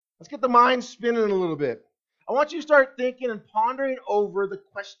Let's get the mind spinning a little bit. I want you to start thinking and pondering over the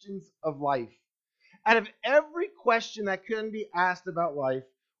questions of life. Out of every question that can be asked about life,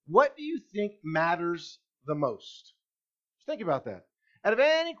 what do you think matters the most? Just think about that. Out of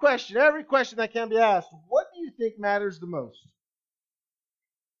any question, every question that can be asked, what do you think matters the most?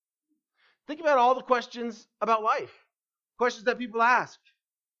 Think about all the questions about life, questions that people ask.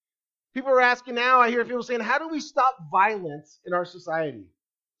 People are asking now, I hear people saying, how do we stop violence in our society?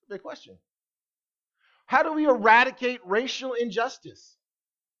 It's a big question. How do we eradicate racial injustice?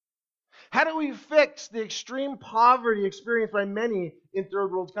 How do we fix the extreme poverty experienced by many in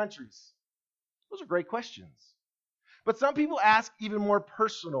third world countries? Those are great questions. But some people ask even more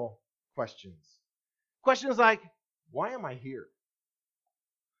personal questions. Questions like, why am I here?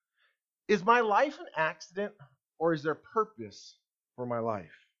 Is my life an accident, or is there purpose for my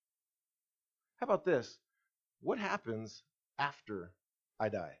life? How about this? What happens after I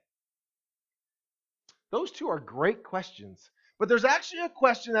die? Those two are great questions. But there's actually a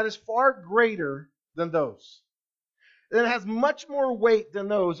question that is far greater than those. And it has much more weight than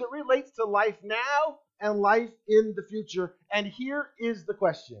those. It relates to life now and life in the future. And here is the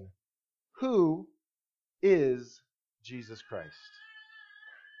question. Who is Jesus Christ?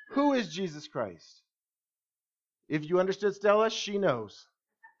 Who is Jesus Christ? If you understood Stella, she knows.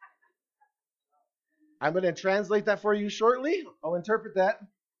 I'm going to translate that for you shortly. I'll interpret that.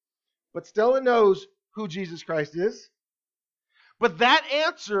 But Stella knows who Jesus Christ is. But that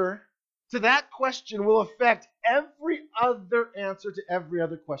answer to that question will affect every other answer to every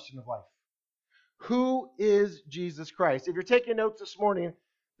other question of life. Who is Jesus Christ? If you're taking notes this morning,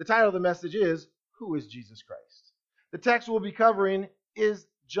 the title of the message is, Who is Jesus Christ? The text we'll be covering is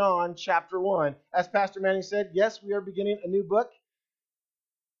John chapter 1. As Pastor Manning said, yes, we are beginning a new book.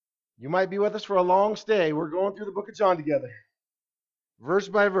 You might be with us for a long stay. We're going through the book of John together, verse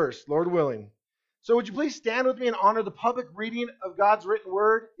by verse, Lord willing. So would you please stand with me and honor the public reading of God's written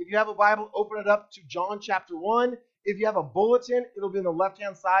word? If you have a Bible, open it up to John chapter 1. If you have a bulletin, it'll be on the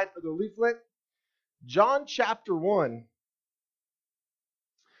left-hand side of the leaflet. John chapter 1.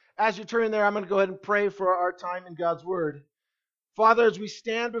 As you turn there, I'm going to go ahead and pray for our time in God's word. Father, as we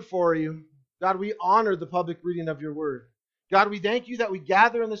stand before you, God, we honor the public reading of your word. God, we thank you that we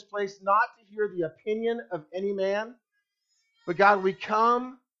gather in this place not to hear the opinion of any man, but God, we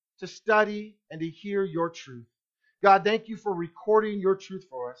come to study and to hear your truth. God, thank you for recording your truth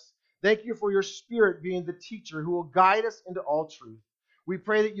for us. Thank you for your Spirit being the teacher who will guide us into all truth. We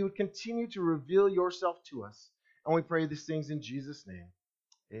pray that you would continue to reveal yourself to us. And we pray these things in Jesus' name.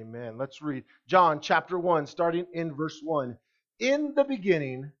 Amen. Let's read John chapter 1, starting in verse 1. In the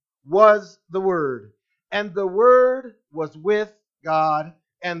beginning was the Word, and the Word was with God,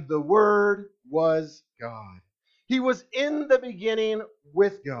 and the Word was God. He was in the beginning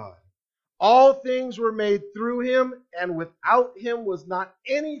with God. All things were made through him, and without him was not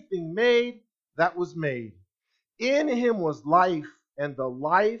anything made that was made. In him was life, and the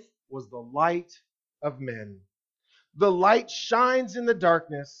life was the light of men. The light shines in the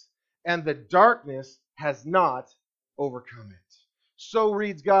darkness, and the darkness has not overcome it. So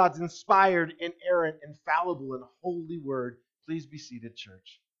reads God's inspired, inerrant, infallible, and holy word. Please be seated,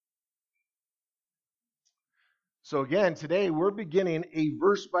 church. So again, today we're beginning a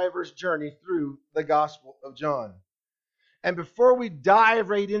verse-by-verse journey through the Gospel of John. And before we dive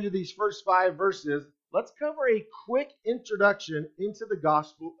right into these first 5 verses, let's cover a quick introduction into the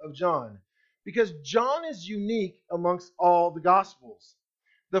Gospel of John. Because John is unique amongst all the Gospels.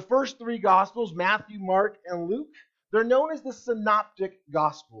 The first 3 Gospels, Matthew, Mark, and Luke, they're known as the Synoptic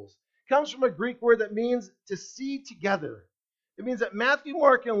Gospels. It comes from a Greek word that means to see together. It means that Matthew,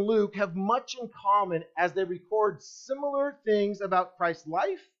 Mark, and Luke have much in common as they record similar things about Christ's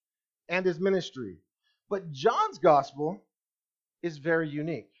life and his ministry. But John's gospel is very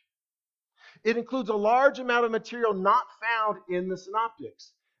unique. It includes a large amount of material not found in the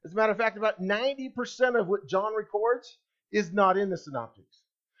synoptics. As a matter of fact, about 90% of what John records is not in the synoptics.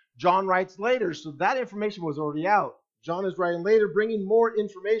 John writes later, so that information was already out. John is writing later, bringing more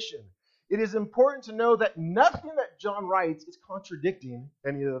information. It is important to know that nothing that John writes is contradicting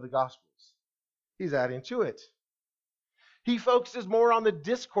any of the Gospels. He's adding to it. He focuses more on the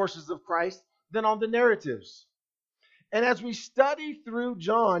discourses of Christ than on the narratives. And as we study through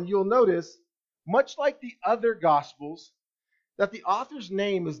John, you'll notice, much like the other Gospels, that the author's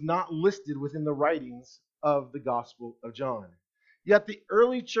name is not listed within the writings of the Gospel of John. Yet the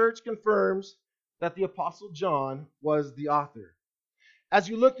early church confirms that the Apostle John was the author. As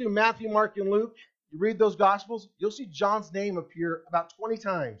you look through Matthew, Mark, and Luke, you read those Gospels, you'll see John's name appear about 20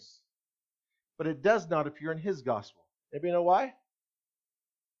 times. But it does not appear in his Gospel. Anybody know why?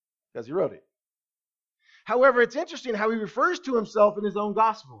 because he wrote it. However, it's interesting how he refers to himself in his own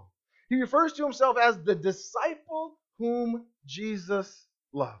gospel. He refers to himself as the disciple whom Jesus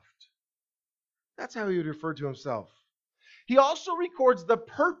loved. That's how he would refer to himself. He also records the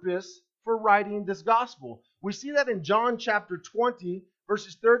purpose for writing this gospel. We see that in John chapter 20,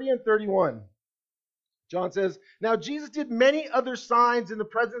 verses 30 and 31. John says, "Now Jesus did many other signs in the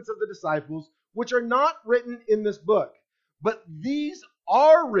presence of the disciples, which are not written in this book. But these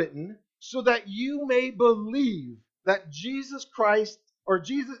are written so that you may believe that Jesus is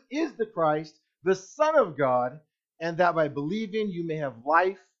the Christ, the Son of God, and that by believing you may have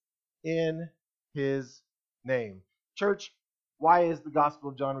life in his name." Church, why is the Gospel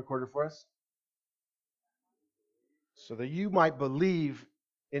of John recorded for us? So that you might believe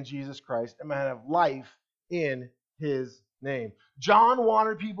in Jesus Christ and might have life in his name. John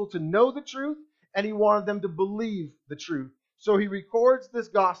wanted people to know the truth, and he wanted them to believe the truth. So he records this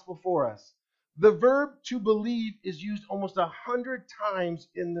gospel for us. The verb to believe is used almost 100 times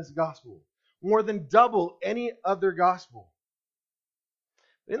in this gospel, more than double any other gospel.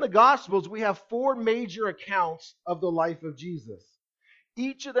 In the Gospels, we have 4 major accounts of the life of Jesus.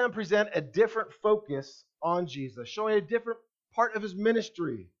 Each of them present a different focus on Jesus, showing a different part of his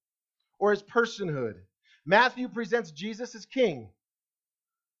ministry or his personhood. Matthew presents Jesus as king.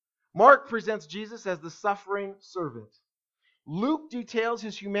 Mark presents Jesus as the suffering servant. Luke details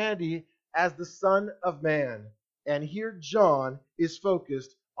his humanity as the Son of Man. And here John is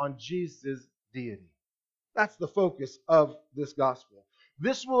focused on Jesus' deity. That's the focus of this gospel.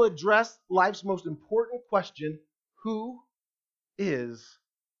 This will address life's most important question: who is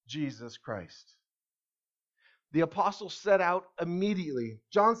Jesus Christ? The apostles set out immediately.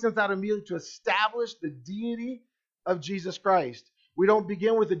 John sends out immediately to establish the deity of Jesus Christ. We don't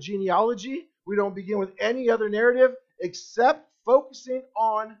begin with a genealogy. We don't begin with any other narrative except focusing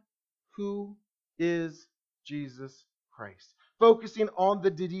on who is Jesus Christ. Focusing on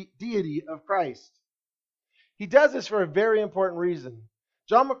the deity of Christ. He does this for a very important reason.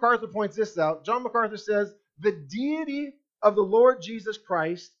 John MacArthur points this out. John MacArthur says, the deity of the Lord Jesus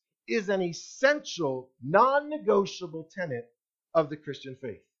Christ is an essential, non-negotiable tenet of the Christian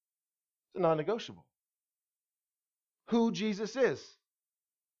faith. It's a non-negotiable. Who Jesus is.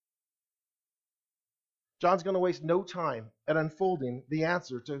 John's going to waste no time at unfolding the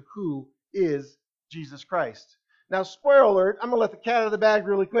answer to who is Jesus Christ. Now, spoiler alert, I'm going to let the cat out of the bag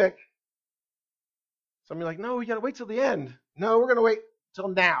really quick. Some of you are like, no, we got to wait till the end. No, we're going to wait till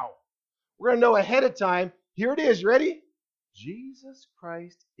now. We're going to know ahead of time. Here it is. You ready? Jesus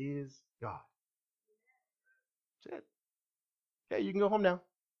Christ is God. That's it. Okay, you can go home now.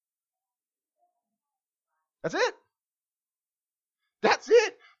 That's it. That's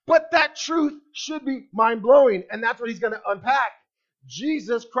it. But that truth should be mind-blowing, and that's what he's going to unpack.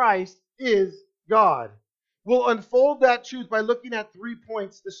 Jesus Christ is God. We'll unfold that truth by looking at 3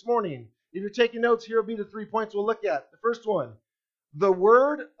 points this morning. If you're taking notes, here will be the 3 points we'll look at. The first one, the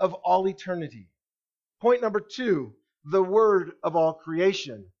Word of all eternity. Point number 2, the Word of all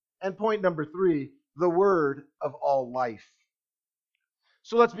creation. And point number 3, the Word of all life.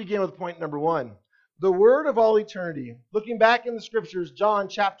 So let's begin with point number 1. The Word of all eternity. Looking back in the Scriptures, John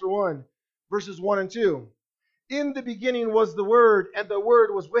chapter 1, verses 1 and 2. In the beginning was the Word, and the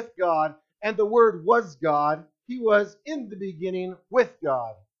Word was with God, and the Word was God. He was in the beginning with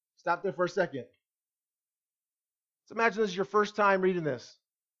God. Stop there for a second. Let's imagine this is your first time reading this.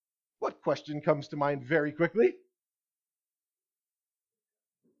 What question comes to mind very quickly?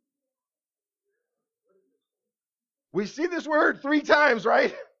 We see this word 3 times,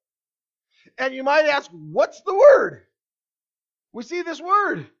 right? And you might ask, what's the word? We see this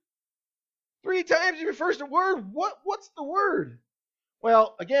word 3 times. He refers to word. What's the word?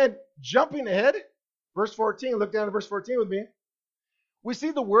 Well, again, jumping ahead, verse 14. Look down to verse 14 with me. We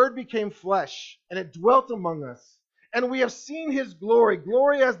see the Word became flesh, and it dwelt among us. And we have seen His glory,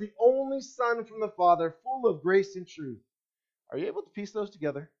 glory as the only Son from the Father, full of grace and truth. Are you able to piece those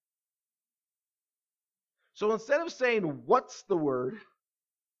together? So instead of saying, what's the Word?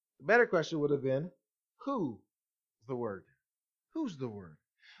 The better question would have been, who is the Word? Who's the Word?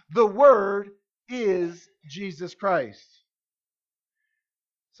 The Word is Jesus Christ.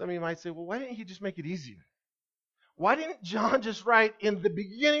 Some of you might say, well, why didn't he just make it easier? Why didn't John just write, in the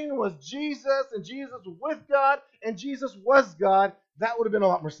beginning was Jesus, and Jesus was with God, and Jesus was God? That would have been a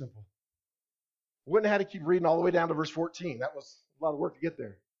lot more simple. Wouldn't have had to keep reading all the way down to verse 14. That was a lot of work to get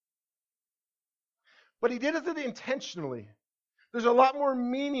there. But he did it intentionally. There's a lot more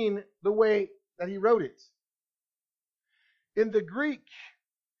meaning the way that he wrote it. In the Greek,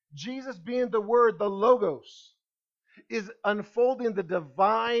 Jesus being the Word, the Logos, is unfolding the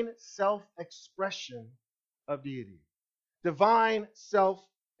divine self-expression of deity. Divine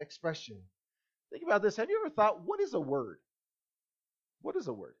self-expression. Think about this. Have you ever thought, what is a word? What is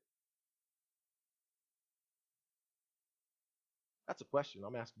a word? That's a question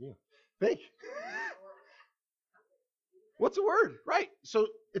I'm asking you. Think. What's a word? Right. So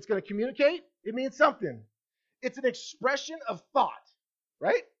it's going to communicate. It means something. It's an expression of thought,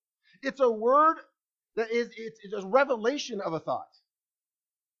 right? It's a word that it's a revelation of a thought.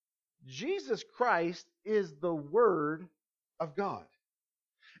 Jesus Christ is the Word of God.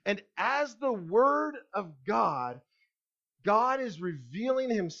 And as the Word of God, God is revealing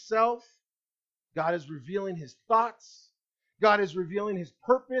himself. God is revealing his thoughts. God is revealing his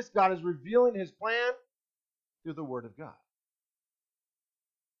purpose. God is revealing his plan through the Word of God.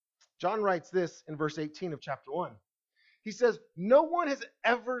 John writes this in verse 18 of chapter 1. He says, "No one has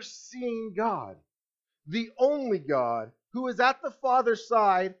ever seen God, the only God, who is at the Father's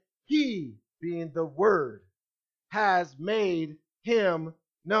side. He, being the Word, has made him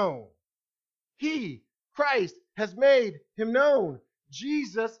known." He, Christ, has made him known.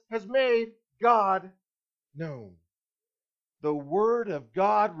 Jesus has made God known. The Word of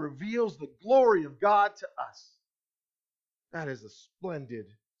God reveals the glory of God to us. That is a splendid,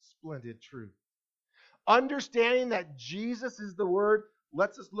 splendid truth. Understanding that Jesus is the Word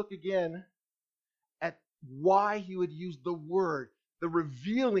lets us look again at why he would use the Word, the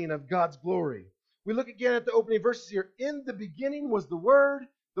revealing of God's glory. We look again at the opening verses here. In the beginning was the Word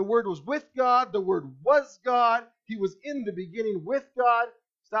was with God, the Word was God, he was in the beginning with God.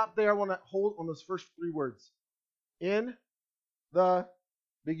 Stop there. I want to hold on those first three words. In the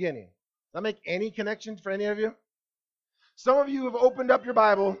beginning. Does that make any connection for any of you? Some of you have opened up your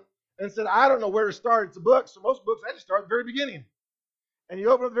Bible and said, I don't know where to start. It's a book, so most books I just start at the very beginning. And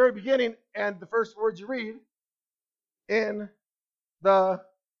you open at the very beginning, and the first words you read, in the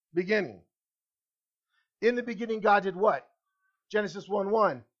beginning. In the beginning, God did what? Genesis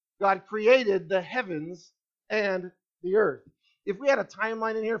 1:1. God created the heavens and the earth. If we had a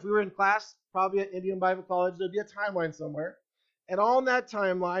timeline in here, if we were in class, probably at Indian Bible College, there'd be a timeline somewhere. And on that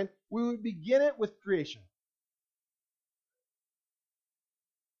timeline, we would begin it with creation.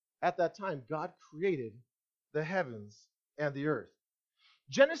 At that time, God created the heavens and the earth.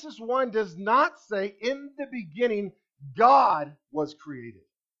 Genesis 1 does not say, in the beginning, God was created.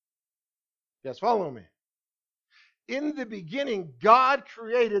 Yes, follow me. In the beginning, God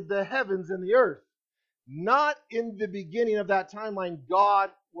created the heavens and the earth. Not in the beginning of that timeline,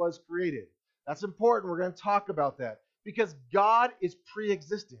 God was created. That's important. We're going to talk about that. Because God is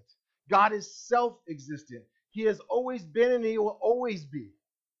pre-existent. God is self-existent. He has always been and he will always be.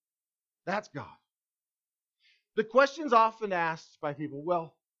 That's God. The question's often asked by people,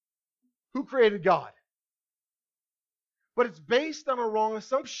 well, who created God? But it's based on a wrong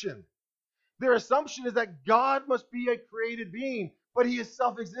assumption. Their assumption is that God must be a created being, but he is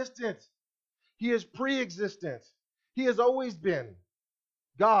self-existent. He is pre-existent. He has always been.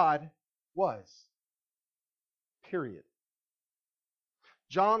 God was. Period.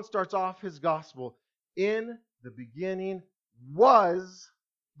 John starts off his gospel, in the beginning was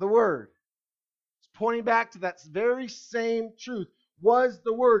the Word. It's pointing back to that very same truth. Was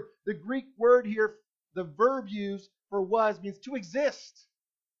the Word. The Greek word here, the verb used for was, means to exist.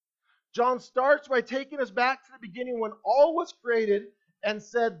 John starts by taking us back to the beginning when all was created and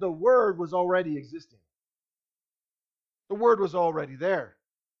said the Word was already existing. The Word was already there.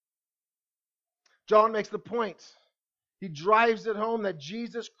 John makes the point. He drives it home that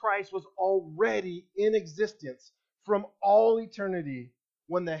Jesus Christ was already in existence from all eternity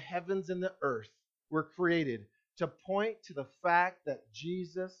when the heavens and the earth were created, to point to the fact that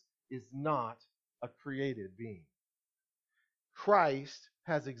Jesus is not a created being. Christ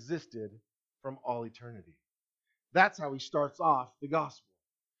has existed from all eternity. That's how he starts off the gospel.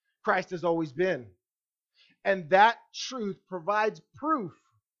 Christ has always been. And that truth provides proof,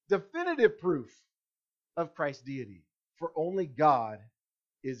 definitive proof, of Christ's deity. For only God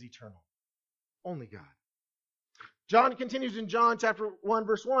is eternal. Only God. John continues in John chapter 1,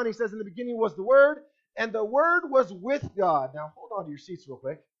 verse 1. He says, in the beginning was the Word, and the Word was with God. Now, hold on to your seats real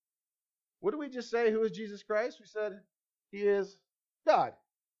quick. What did we just say? Who is Jesus Christ? We said he is God.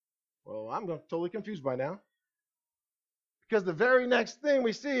 Well, I'm totally confused by now. Because the very next thing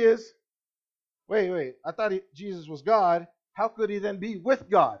we see is, wait, I thought Jesus was God. How could he then be with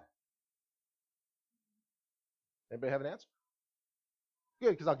God? Anybody have an answer? Good,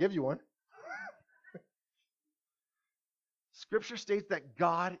 because I'll give you one. Scripture states that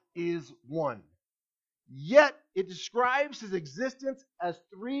God is one. Yet it describes his existence as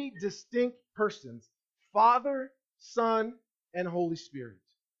three distinct persons: Father, Son, and Holy Spirit.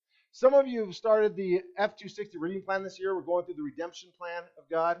 Some of you have started the F260 reading plan this year. We're going through the redemption plan of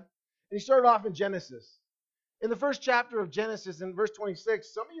God. And he started off in Genesis. In the first chapter of Genesis, in verse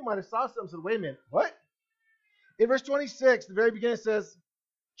 26, some of you might have saw something and said, wait a minute, what? In verse 26, the very beginning says,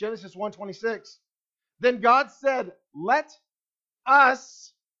 Genesis 1:26, then God said, let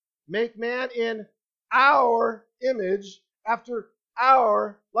us make man in our image, after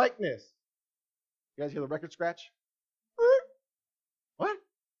our likeness. You guys hear the record scratch? What?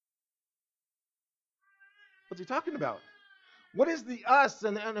 What's he talking about? What is the us,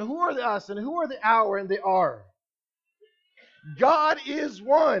 and who are the us, and who are the our, and the are? God is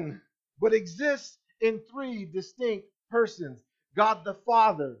one, but exists in three distinct persons. God the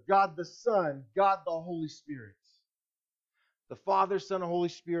Father, God the Son, God the Holy Spirit. The Father, Son, and Holy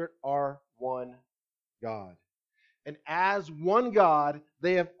Spirit are one God. And as one God,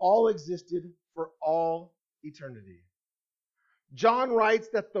 they have all existed for all eternity. John writes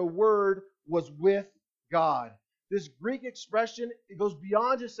that the Word was with God. This Greek expression, it goes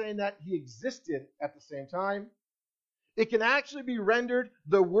beyond just saying that he existed at the same time. It can actually be rendered,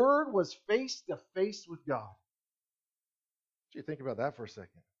 the Word was face to face with God. You think about that for a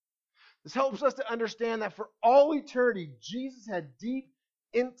second. This helps us to understand that for all eternity, Jesus had deep,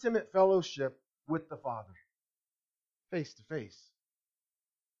 intimate fellowship with the Father, face to face.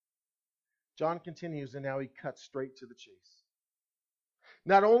 John continues, and now he cuts straight to the chase.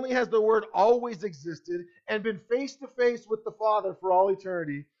 Not only has the Word always existed and been face to face with the Father for all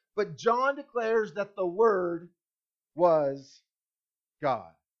eternity, but John declares that the Word was God.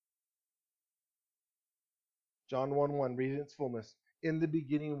 John 1:1, read it in its fullness. In the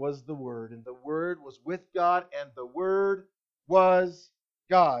beginning was the Word, and the Word was with God, and the Word was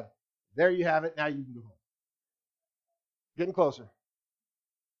God. There you have it. Now you can go home. Getting closer.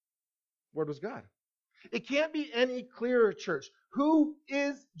 Word was God. It can't be any clearer, church. Who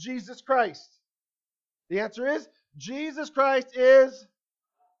is Jesus Christ? The answer is, Jesus Christ is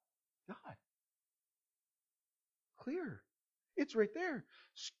God. Clear. It's right there.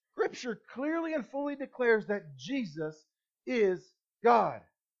 Scripture clearly and fully declares that Jesus is God.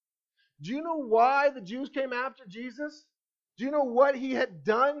 Do you know why the Jews came after Jesus? Do you know what he had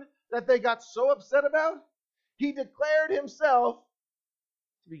done that they got so upset about? He declared himself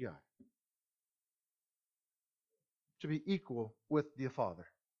to be God, to be equal with the Father.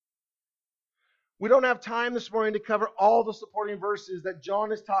 We don't have time this morning to cover all the supporting verses that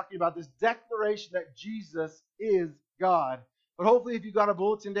John is talking about, this declaration that Jesus is God. But hopefully if you got a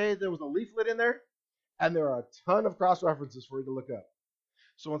bulletin today, there was a leaflet in there, and there are a ton of cross-references for you to look up.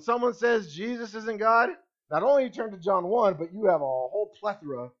 So when someone says Jesus isn't God, not only you turn to John 1, but you have a whole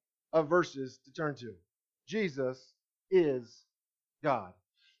plethora of verses to turn to. Jesus is God.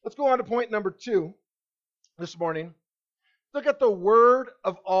 Let's go on to point number 2 this morning. Look at the word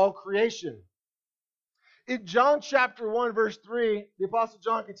of all creation. In John chapter 1, verse 3, the Apostle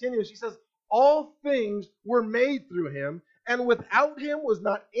John continues. He says, all things were made through him, and without him was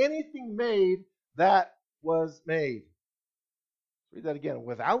not anything made that was made. Read that again.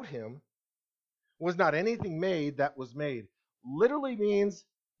 Without him was not anything made that was made. Literally means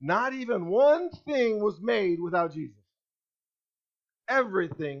not even one thing was made without Jesus.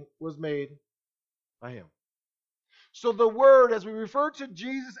 Everything was made by him. So the Word, as we refer to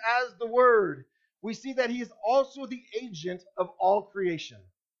Jesus as the Word, we see that he is also the agent of all creation.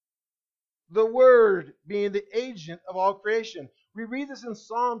 The Word being the agent of all creation. We read this in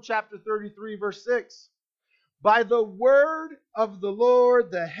Psalm chapter 33, verse 6. By the word of the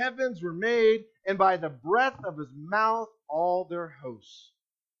Lord the heavens were made, and by the breath of his mouth all their hosts.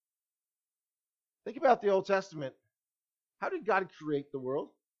 Think about the Old Testament. How did God create the world?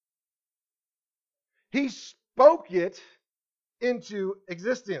 He spoke it into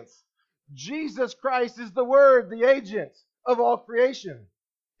existence. Jesus Christ is the Word, the agent of all creation.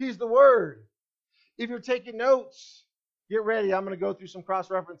 He's the Word. If you're taking notes, get ready. I'm going to go through some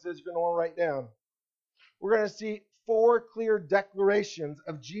cross-references you're going to want to write down. We're going to see 4 clear declarations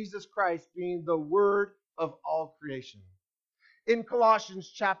of Jesus Christ being the Word of all creation. In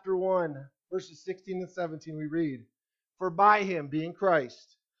Colossians chapter 1, verses 16 and 17, we read, for by him, being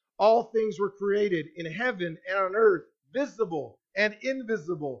Christ, all things were created in heaven and on earth, visible and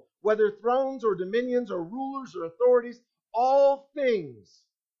invisible, whether thrones or dominions or rulers or authorities, all things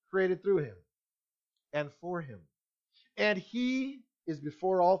created through him and for him. And he is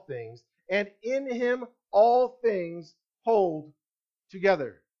before all things, and in him all things hold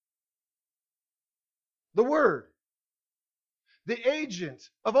together. The Word, the agent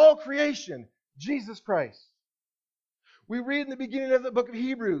of all creation, Jesus Christ. We read in the beginning of the book of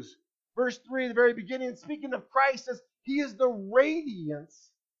Hebrews, Verse 3, the very beginning, speaking of Christ, says, He is the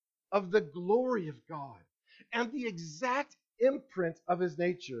radiance of the glory of God and the exact imprint of His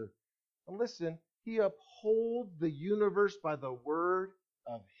nature. And listen, He upholds the universe by the word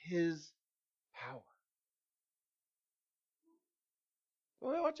of His power.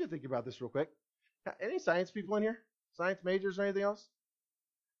 Well, I want you to think about this real quick. Any science people in here? Science majors or anything else?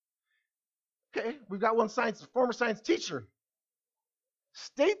 Okay, we've got one former science teacher.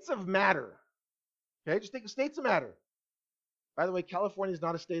 States of matter. Okay, just think of states of matter. By the way, California is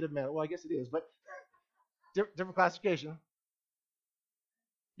not a state of matter. Well, I guess it is, but different classification.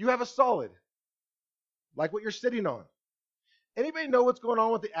 You have a solid, like what you're sitting on. Anybody know what's going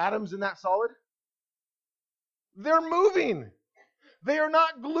on with the atoms in that solid? They're moving. They are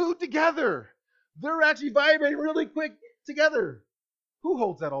not glued together. They're actually vibrating really quick together. Who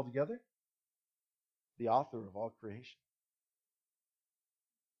holds that all together? The author of all creation.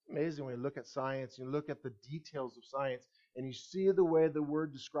 It's amazing when you look at science, you look at the details of science, and you see the way the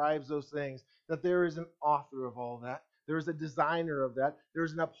word describes those things, that there is an author of all that. There is a designer of that. There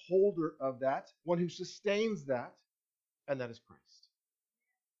is an upholder of that, one who sustains that, and that is Christ.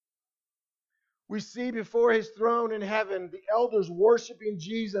 We see before His throne in heaven the elders worshiping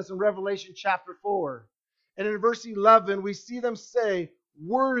Jesus in Revelation chapter 4. And in verse 11, we see them say,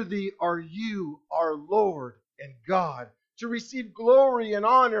 Worthy are you, our Lord and God, to receive glory and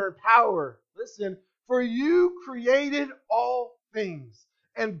honor and power. Listen, for you created all things,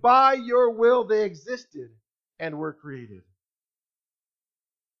 and by your will they existed and were created.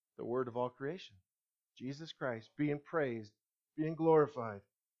 The word of all creation, Jesus Christ, being praised, being glorified.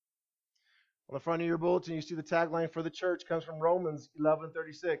 On the front of your bulletin, you see the tagline for the church comes from Romans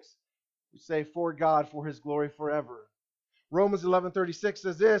 11:36. We say, For God, for His glory forever. Romans 11:36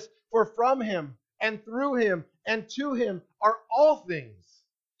 says this, For from Him and through Him and to Him are all things.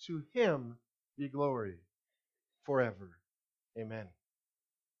 To Him be glory forever. Amen.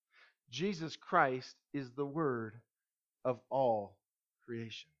 Jesus Christ is the Word of all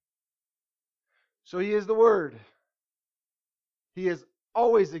creation. So He is the Word. He has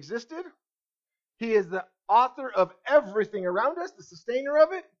always existed. He is the author of everything around us, the sustainer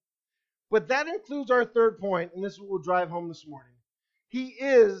of it. But that includes our third point, and this is what we'll drive home this morning. He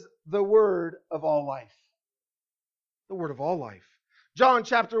is the Word of all life. The Word of all life. John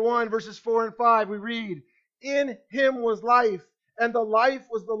chapter 1, verses 4 and 5, we read, In Him was life, and the life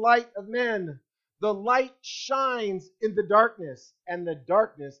was the light of men. The light shines in the darkness, and the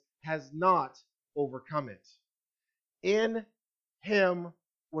darkness has not overcome it. In Him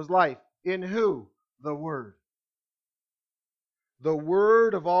was life. In who? The Word. The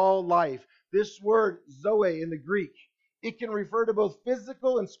Word of all life. This word, Zoe in the Greek, it can refer to both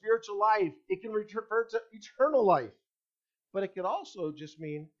physical and spiritual life. It can refer to eternal life. But it could also just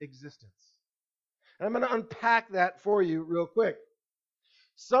mean existence. And I'm going to unpack that for you real quick.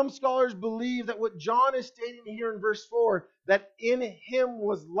 Some scholars believe that what John is stating here in verse 4, that in Him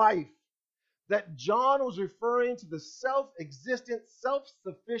was life, that John was referring to the self-existent,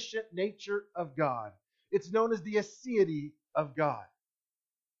 self-sufficient nature of God. It's known as the aseity of God.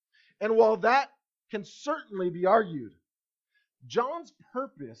 And while that can certainly be argued, John's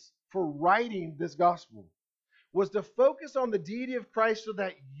purpose for writing this gospel was to focus on the deity of Christ so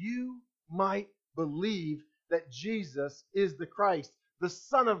that you might believe that Jesus is the Christ, the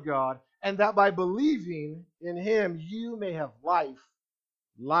Son of God, and that by believing in Him, you may have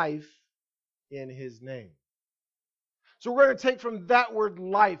life in His name. So we're going to take from that word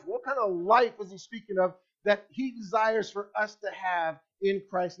life. What kind of life was He speaking of that He desires for us to have in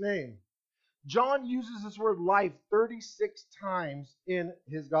Christ's name? John uses this word life 36 times in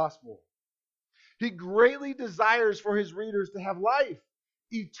his gospel. He greatly desires for his readers to have life,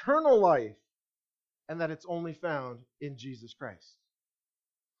 eternal life, and that it's only found in Jesus Christ.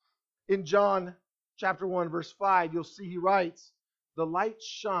 In John chapter 1, verse 5, you'll see he writes, The light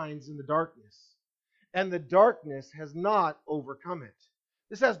shines in the darkness, and the darkness has not overcome it.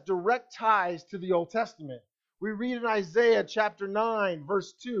 This has direct ties to the Old Testament. We read in Isaiah chapter 9,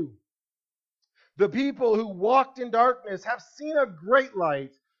 verse 2, The people who walked in darkness have seen a great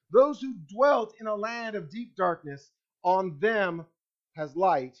light. Those who dwelt in a land of deep darkness, on them has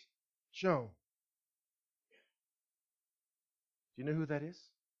light shone. Do you know who that is?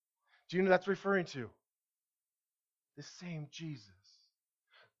 Do you know that's referring to? The same Jesus,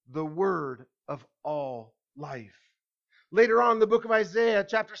 the Word of all life. Later on in the book of Isaiah,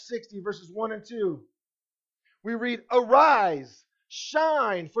 chapter 60, verses 1 and 2, we read, Arise,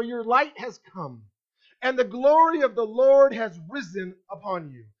 shine, for your light has come, and the glory of the Lord has risen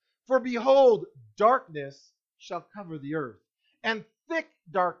upon you. For behold, darkness shall cover the earth, and thick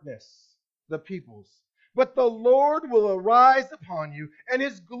darkness the peoples. But the Lord will arise upon you, and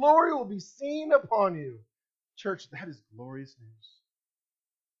his glory will be seen upon you. Church, that is glorious news.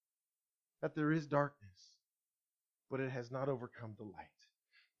 That there is darkness, but it has not overcome the light.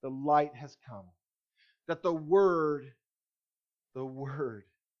 The light has come. That the Word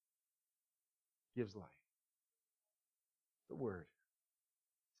gives life. The Word.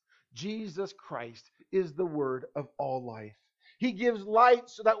 Jesus Christ is the Word of all life. He gives light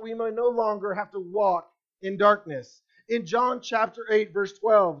so that we may no longer have to walk in darkness. In John chapter 8, verse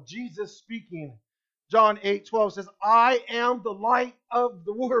 12, Jesus speaking, John 8:12 says, I am the light of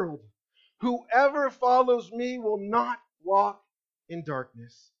the world. Whoever follows me will not walk in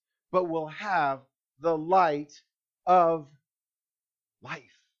darkness, but will have the light of life.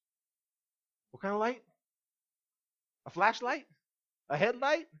 What kind of light? A flashlight? A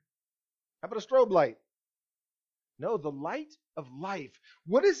headlight? How about a strobe light? No, the light of life.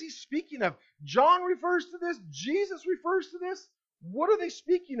 What is he speaking of? John refers to this. Jesus refers to this. What are they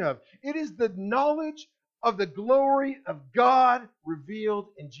speaking of? It is the knowledge of the glory of God revealed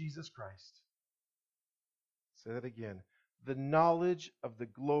in Jesus Christ. Say that again. The knowledge of the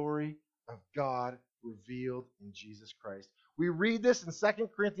glory of God revealed in Jesus Christ. We read this in 2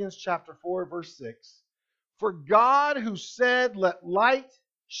 Corinthians chapter 4, verse 6. For God who said, let light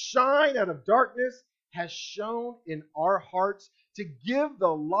shine out of darkness, has shone in our hearts to give the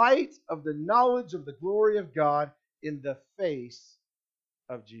light of the knowledge of the glory of God in the face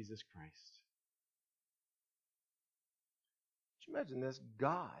of Jesus Christ. Could you imagine this?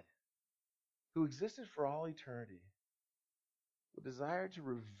 God, who existed for all eternity, would desire to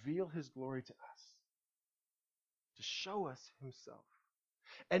reveal his glory to us, to show us himself.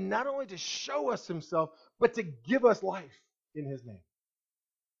 And not only to show us himself, but to give us life in his name.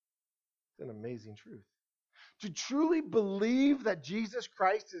 It's an amazing truth. To truly believe that Jesus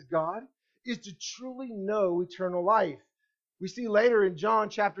Christ is God is to truly know eternal life. We see later in John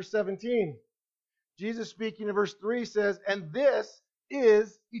chapter 17, Jesus speaking in verse 3 says, and this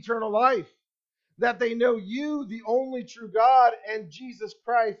is eternal life, that they know you, the only true God, and Jesus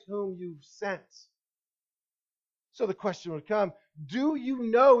Christ, whom you've sent. So the question would come, do you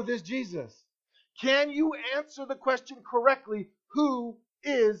know this Jesus? Can you answer the question correctly, who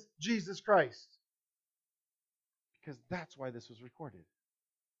is Jesus Christ? Because that's why this was recorded.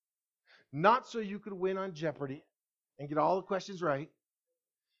 Not so you could win on Jeopardy and get all the questions right.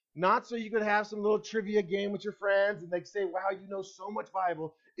 Not so you could have some little trivia game with your friends and they'd say, wow, you know so much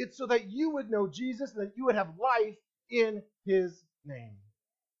Bible. It's so that you would know Jesus and that you would have life in his name.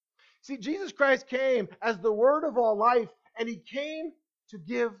 See, Jesus Christ came as the Word of all life, and he came to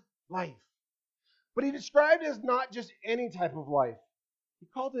give life. But he described it as not just any type of life. He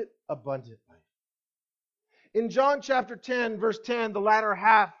called it abundant life. In John chapter 10, verse 10, the latter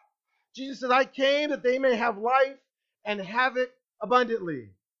half, Jesus said, I came that they may have life and have it abundantly.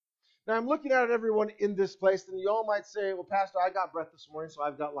 Now, I'm looking at everyone in this place, and you all might say, well, Pastor, I got breath this morning, so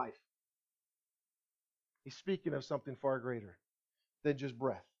I've got life. He's speaking of something far greater than just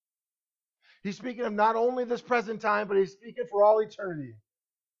breath. He's speaking of not only this present time, but he's speaking for all eternity.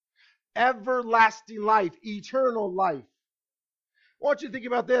 Everlasting life, eternal life. I want you to think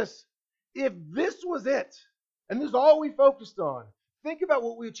about this. If this was it, and this is all we focused on, think about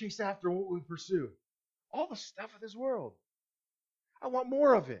what we would chase after and what we would pursue. All the stuff of this world. I want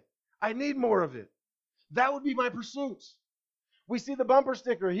more of it. I need more of it. That would be my pursuit. We see the bumper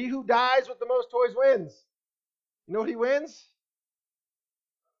sticker, he who dies with the most toys wins. You know what he wins?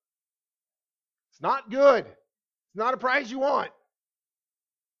 It's not good. It's not a prize you want.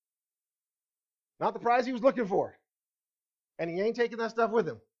 Not the prize he was looking for. And he ain't taking that stuff with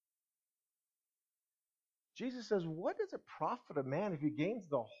him. Jesus says, what does it profit a man if he gains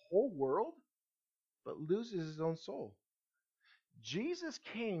the whole world but loses his own soul? Jesus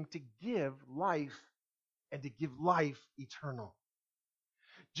came to give life and to give life eternal.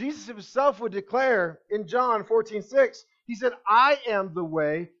 Jesus himself would declare in John 14:6, he said, I am the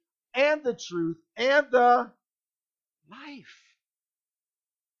way and the truth and the life.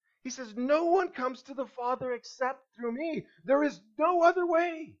 He says, no one comes to the Father except through me. There is no other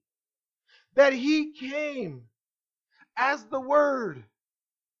way. That he came as the Word.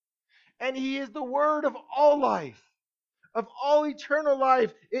 And he is the Word of all life. Of all eternal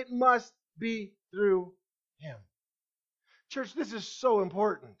life. It must be through him. Church, this is so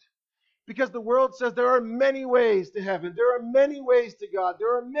important. Because the world says there are many ways to heaven. There are many ways to God.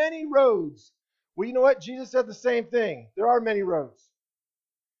 There are many roads. Well, you know what? Jesus said the same thing. There are many roads.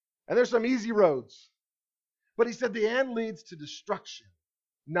 And there's some easy roads. But he said the end leads to destruction,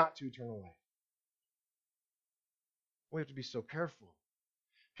 not to eternal life. We have to be so careful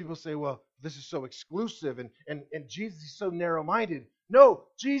People say, well, this is so exclusive and Jesus is so narrow-minded. No,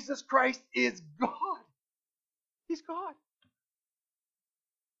 Jesus Christ is God. He's God.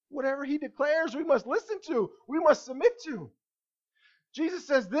 Whatever he declares, we must listen to. We must submit to. Jesus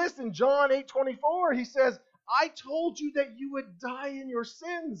says this in John 8:24. He says, I told you that you would die in your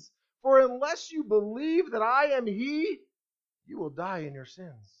sins. For unless you believe that I am he, you will die in your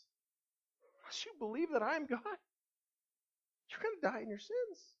sins. Unless you believe that I am God, you're going to die in your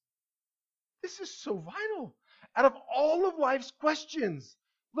sins. This is so vital. Out of all of life's questions,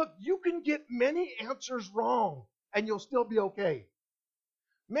 look, you can get many answers wrong and you'll still be okay.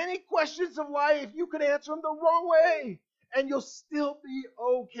 Many questions of life, you could answer them the wrong way and you'll still be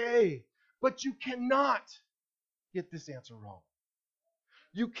okay. But you cannot get this answer wrong.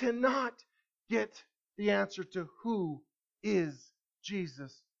 You cannot get the answer to who is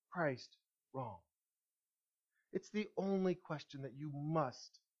Jesus Christ wrong. It's the only question that you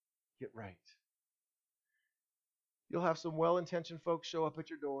must get right. You'll have some well-intentioned folks show up at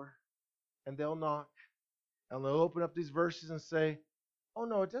your door, and they'll knock, and they'll open up these verses and say, oh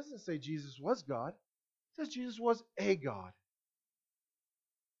no, it doesn't say Jesus was God. It says Jesus was a God.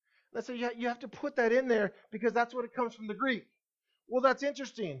 Let's say you have to put that in there because that's what it comes from the Greek. Well, that's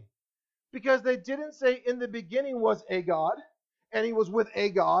interesting because they didn't say in the beginning was a God, and he was with a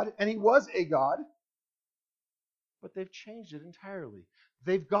God, and he was a God. But they've changed it entirely.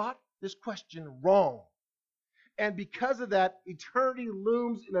 They've got this question wrong. And because of that, eternity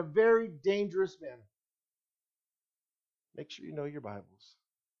looms in a very dangerous manner. Make sure you know your Bibles.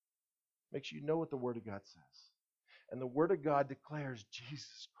 Make sure you know what the Word of God says. And the Word of God declares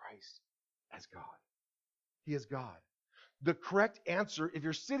Jesus Christ as God. He is God. The correct answer, if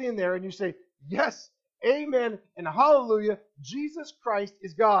you're sitting there and you say, yes, amen, and hallelujah, Jesus Christ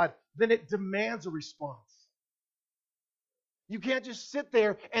is God, then it demands a response. You can't just sit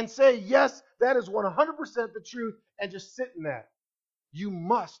there and say, yes, that is 100% the truth, and just sit in that. You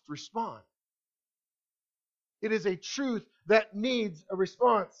must respond. It is a truth that needs a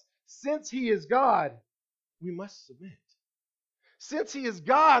response. Since he is God, we must submit. Since he is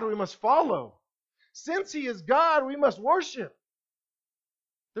God, we must follow. Since he is God, we must worship.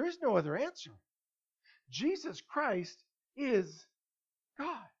 There is no other answer. Jesus Christ is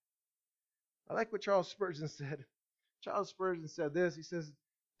God. I like what Charles Spurgeon said. Charles Spurgeon said this. He says,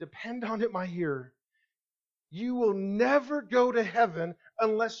 depend on it, my hearer. You will never go to heaven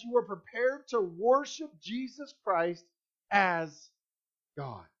unless you are prepared to worship Jesus Christ as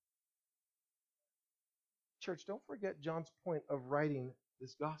God. Church, don't forget John's point of writing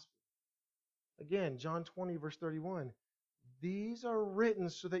this gospel. Again, John 20, verse 31. These are written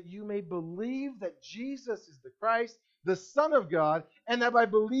so that you may believe that Jesus is the Christ, the Son of God, and that by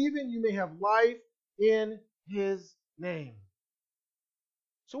believing you may have life in his name.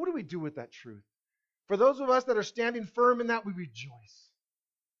 So what do we do with that truth? For those of us that are standing firm in that, we rejoice.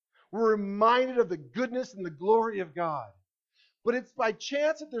 We're reminded of the goodness and the glory of God. But it's by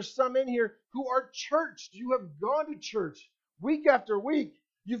chance that there's some in here who are churched. You have gone to church week after week.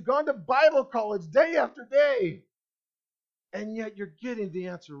 You've gone to Bible college day after day. And yet you're getting the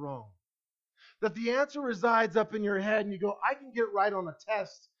answer wrong. That the answer resides up in your head and you go, I can get it right on a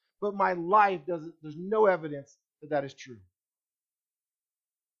test, but my life doesn't, there's no evidence that that is true.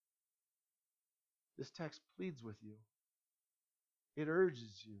 This text pleads with you. It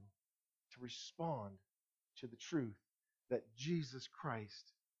urges you to respond to the truth that Jesus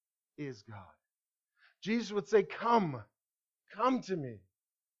Christ is God. Jesus would say, come to me.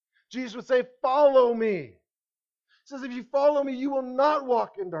 Jesus would say, follow me. He says, if you follow me, you will not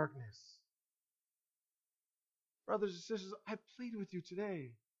walk in darkness. Brothers and sisters, I plead with you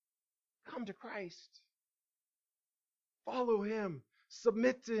today. Come to Christ. Follow him.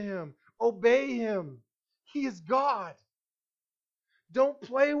 Submit to him. Obey him. He is God. Don't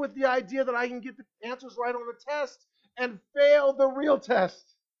play with the idea that I can get the answers right on the test and fail the real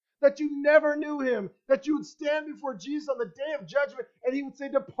test. That you never knew him. That you would stand before Jesus on the day of judgment and he would say,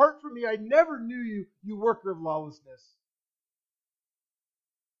 depart from me. I never knew you, you worker of lawlessness.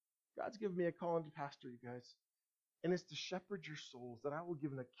 God's given me a calling to pastor, you guys. And it's to shepherd your souls, that I will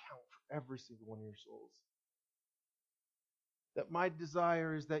give an account for every single one of your souls. That my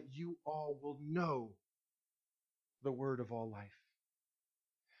desire is that you all will know the word of all life.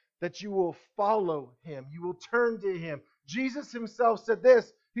 That you will follow him. You will turn to him. Jesus himself said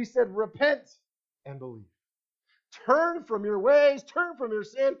this. He said, repent and believe. Turn from your ways, turn from your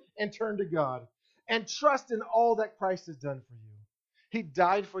sin, and turn to God. And trust in all that Christ has done for you. He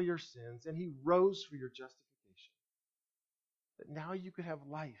died for your sins, and he rose for your justification. That now you could have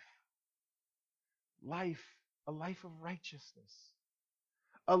life. Life, a life of righteousness.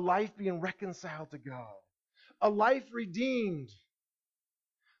 a life being reconciled to God, a life redeemed.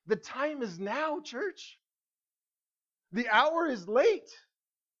 The time is now, church. The hour is late.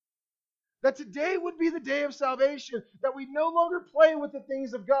 That today would be the day of salvation, that we no longer play with the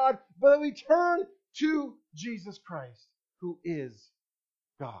things of God, but that we turn to Jesus Christ, who is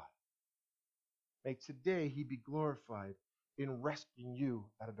God. May today he be glorified in rescuing you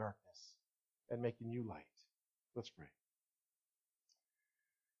out of darkness and making you light. Let's pray.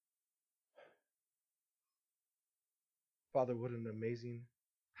 Father, what an amazing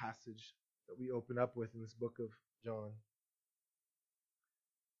passage that we open up with in this book of John.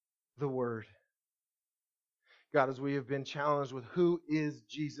 The Word. God, as we have been challenged with who is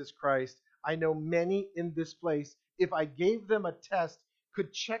Jesus Christ, I know many in this place, if I gave them a test,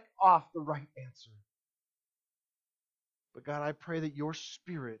 could check off the right answer. But God, I pray that your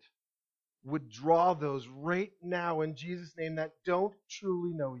Spirit would draw those right now in Jesus' name that don't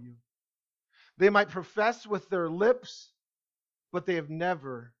truly know you. They might profess with their lips, but they have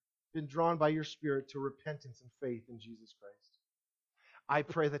never been drawn by your Spirit to repentance and faith in Jesus Christ. I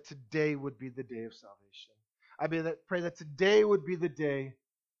pray that today would be the day of salvation. I pray that today would be the day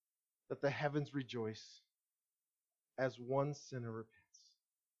that the heavens rejoice as one sinner repents.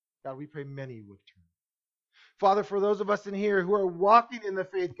 God, we pray many would turn. Father, for those of us in here who are walking in the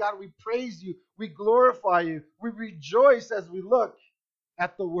faith, God, we praise you, we glorify you, we rejoice as we look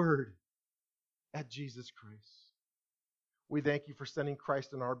at the Word, at Jesus Christ. We thank you for sending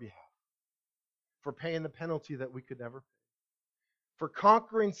Christ on our behalf, for paying the penalty that we could never pay, for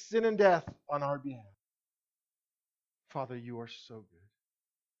conquering sin and death on our behalf. Father, you are so good.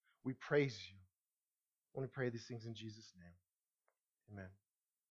 We praise you. I want to pray these things in Jesus' name. Amen.